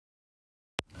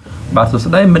បាទសួ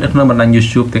ស្តីមិត្តក្នុងបណ្ដាញ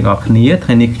YouTube ទាំងអស់គ្នាថ្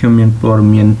ងៃនេះខ្ញុំមានព័ត៌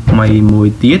មានថ្មីមួយ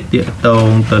ទៀតទាក់ទង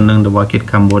ទៅនឹងតវ៉ាគិត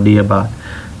កម្ពុជាបាទ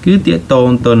គឺទាក់ទង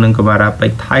ទៅនឹងកាមេរ៉ាពេ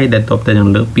ជ្រថៃដែលតបទៅនឹង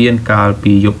លើកពានកាល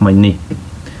ពីយប់មិញនេះ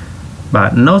បា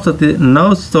ទណូ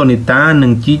សូនីតានិ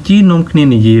ងជីជីនាំគ្នា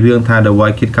និយាយរឿងថាតវ៉ា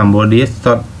គិតកម្ពុជាស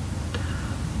ត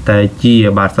តែជា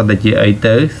បាទសតតែជាអី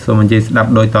ទៅសូមអញ្ជើញស្ដាប់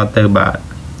ដោយតទៅបាទ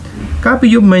កាលពី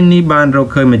យប់មិញនេះបានរក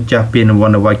ឃើញម្ចាស់ពានរង្វា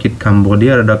ន់តវ៉ាគិតកម្ពុជា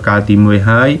រដូវកាលទី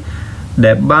1ហើយ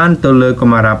ដែលបានទៅលើកា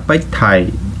មេរ៉ាពេជ្រថៃ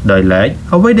ដោយឡែក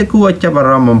អ្វីដែលគួរឲ្យចាប់អា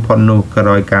រម្មណ៍បំផុតនោះក្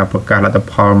រោយការប្រកាសលទ្ធ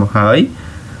ផលមកហើយ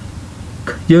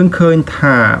យើងឃើញ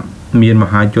ថាមានម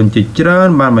ហាជនជាច្រើន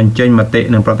បានបញ្ចេញមតិ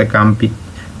និងប្រតិកម្មពី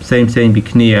ផ្សេងពី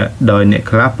គ្នាដោយអ្នក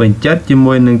ខ្លះពេញចិត្តជា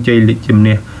មួយនឹងជ័យលាភជំ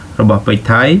នះរបស់ពេជ្រ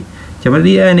ថៃចំណែ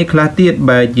កឯអ្នកខ្លះទៀត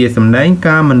បែរជាសម្ដែង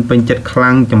ការមិនពេញចិត្តខ្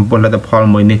លាំងចំពោះលទ្ធផល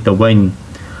មួយនេះទៅវិញ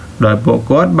ដោយពួក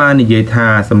គាត់បាននិយាយថា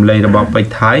សម្លេងរបស់ពេជ្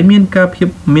រថៃមា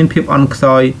នភាពអន់ខ្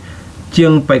សោយជា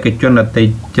ងបេក្ខជនដទៃ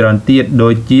ច្រើនទៀតដូ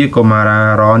ចជាកុមារា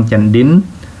រ៉នចាន់ឌិន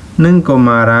និងកុ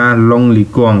មារាឡុងលី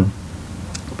គង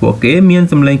ពួកគេមាន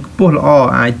សម្លេងខ្ពស់ល្អ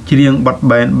អាចច្រៀងបទ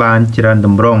បែនបានច្រើនទ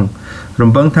ម្រង់រំ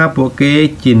ពឹងថាពួកគេ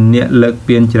ជាអ្នកលើក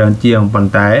ពានច្រើនជាងប៉ុន្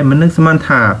តែមិននឹកស្មាន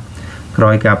ថាក្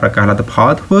រោយការប្រកាសលទ្ធផ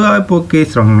លធ្វើឲ្យពួកគេ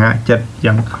ស្រងាក់ចិត្ត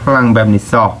យ៉ាងខ្លាំងបែបនេះ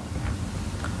សោះ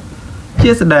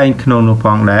ជាស្ដែងក្នុងនោះផ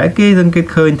ងដែរគេសង្កេត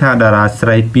ឃើញថាតារាស្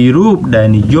រីពីររូបដែល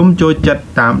និយមចូលចិត្ត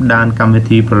តាមដានកម្មវិ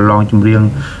ធីប្រឡងចម្រៀង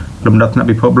លំដាប់ថ្នាក់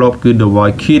ពិភពលោកគឺ The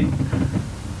Voice Kids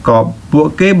ក៏ពួក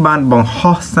គេបានបង្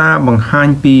ហោះសារបង្ហាញ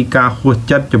ពីការហួស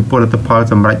ចិត្តចំពោះលទ្ធផល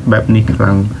សម្រេចបែបនេះខ្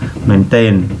លាំងមែនទែ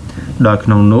នដោយក្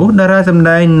នុងនោះតារាសម្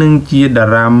ដែងនិងជាតា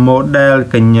រា model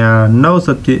កញ្ញា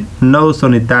ណូសូ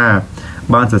នីតា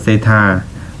បានសរសេរថា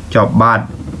ចប់បាត់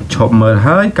ឈប់មើល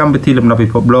ហើយកម្មវិធីលំដាប់ពិ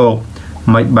ភពលោក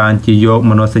មិនបានជាយក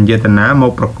មនោសញ្ចេតនាម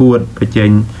កប្រកួតប្រជែង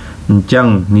អញ្ចឹង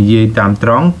និយាយតាមត្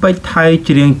រង់ពេជ្រថៃ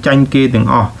ច្រៀងចាញ់គេទាំង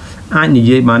អស់អាចនិ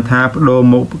យាយបានថាបដូរ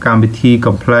មកកម្មវិធី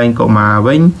កំ pl ែងកុមារ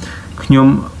វិញខ្ញុំ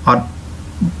អត់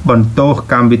បន្ទោស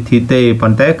កម្មវិធីទេប៉ុ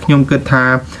ន្តែខ្ញុំគិតថា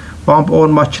បងប្អូន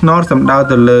បោះឆ្នោតសម្ដៅ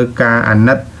ទៅលើការអា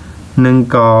ណិតនិង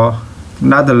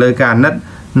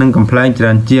កំ pl ែងច្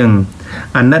រើនជាង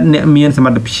អាណិតអ្នកមានសម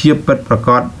ត្ថភាពពិតប្រាក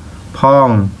ដផង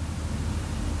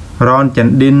រ៉នចា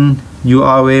ន់ឌិនYou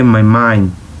always my mind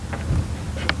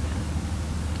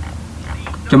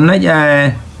ចំណែកឯ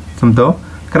សំទោស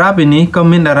ក្រៅពីនេះក៏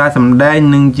មានតារាសម្ដែង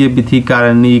និងជាពិធីការ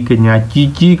នីកញ្ញាជី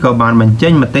ជីក៏បានបញ្ចេ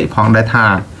ញមតិផងដែរថា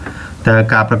តើ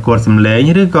ការប្រកួតសម្លេង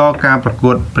ឬក៏ការប្រ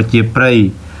កួតប្រជាប្រិយ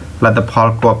លទ្ធផល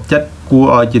គប់ចិត្តគួរ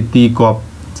ឲ្យជាទី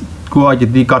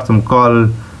កត់សម្គាល់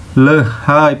លើស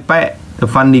ហើយប៉ែ The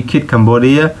Funny Kid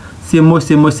Cambodia សៀ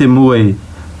មួយ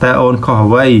តែអូនខុស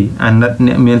អ្វីអាណិត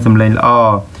អ្នកមានសម្លេងល្អ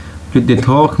យុត្តិធ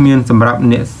ម៌គ្មានសម្រាប់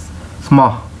អ្នកស្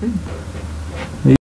មោះ